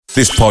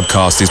This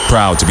podcast is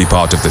proud to be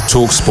part of the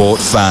TalkSport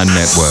Fan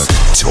Network.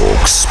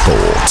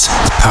 TalkSport.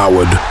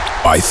 Powered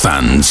by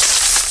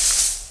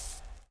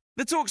fans.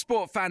 The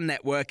TalkSport Fan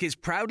Network is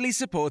proudly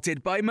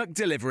supported by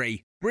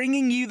McDelivery,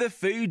 bringing you the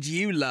food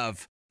you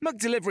love.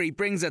 McDelivery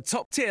brings a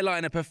top-tier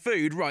lineup of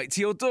food right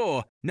to your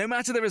door. No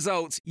matter the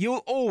result,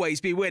 you'll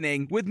always be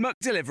winning with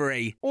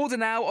McDelivery. Order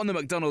now on the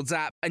McDonald's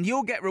app and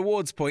you'll get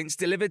rewards points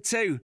delivered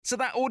too. So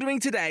that ordering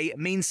today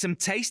means some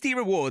tasty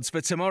rewards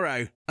for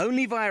tomorrow.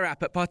 Only via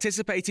app at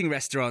participating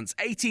restaurants.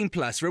 18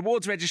 plus.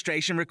 Rewards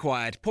registration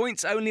required.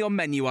 Points only on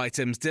menu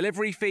items.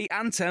 Delivery fee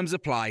and terms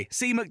apply.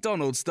 See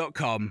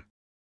mcdonalds.com.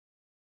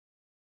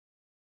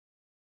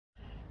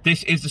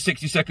 This is the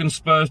 60-second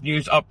Spurs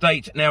news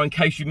update. Now, in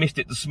case you missed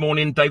it this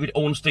morning, David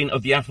Ornstein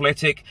of The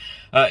Athletic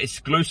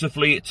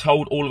exclusively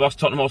told all of us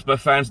Tottenham Hotspur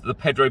fans that the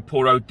Pedro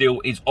Porro deal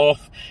is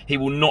off. He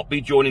will not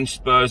be joining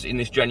Spurs in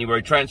this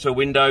January transfer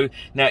window.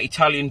 Now,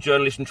 Italian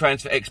journalist and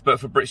transfer expert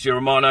Fabrizio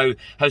Romano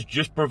has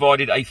just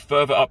provided a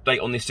further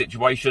update on this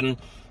situation.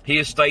 He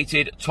has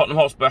stated Tottenham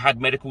Hotspur had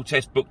medical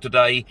tests booked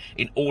today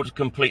in order to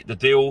complete the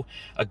deal.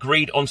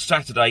 Agreed on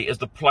Saturday as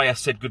the player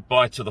said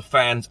goodbye to the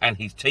fans and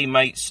his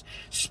teammates.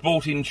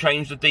 Sporting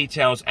changed the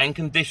details and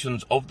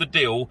conditions of the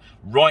deal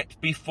right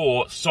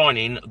before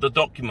signing the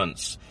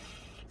documents.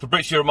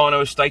 Fabrizio Romano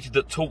has stated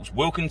that talks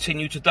will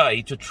continue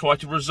today to try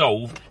to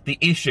resolve the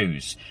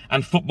issues.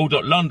 And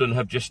Football.London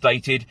have just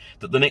stated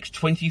that the next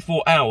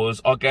 24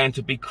 hours are going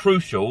to be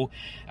crucial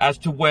as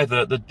to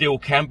whether the deal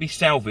can be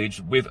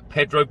salvaged, with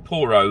Pedro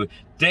Porro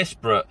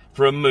desperate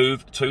for a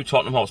move to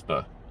Tottenham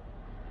Hotspur.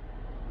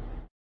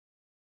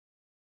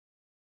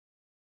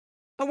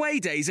 Away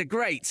days are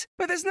great,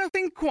 but there's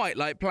nothing quite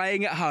like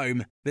playing at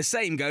home. The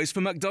same goes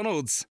for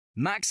McDonald's.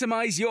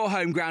 Maximise your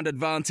home ground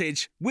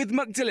advantage with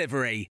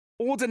McDelivery.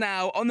 Order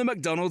now on the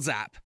McDonald's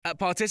app. At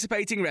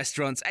participating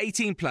restaurants,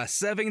 18 plus.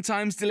 Serving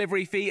times,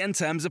 delivery fee and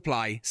terms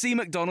apply. See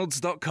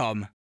mcdonalds.com.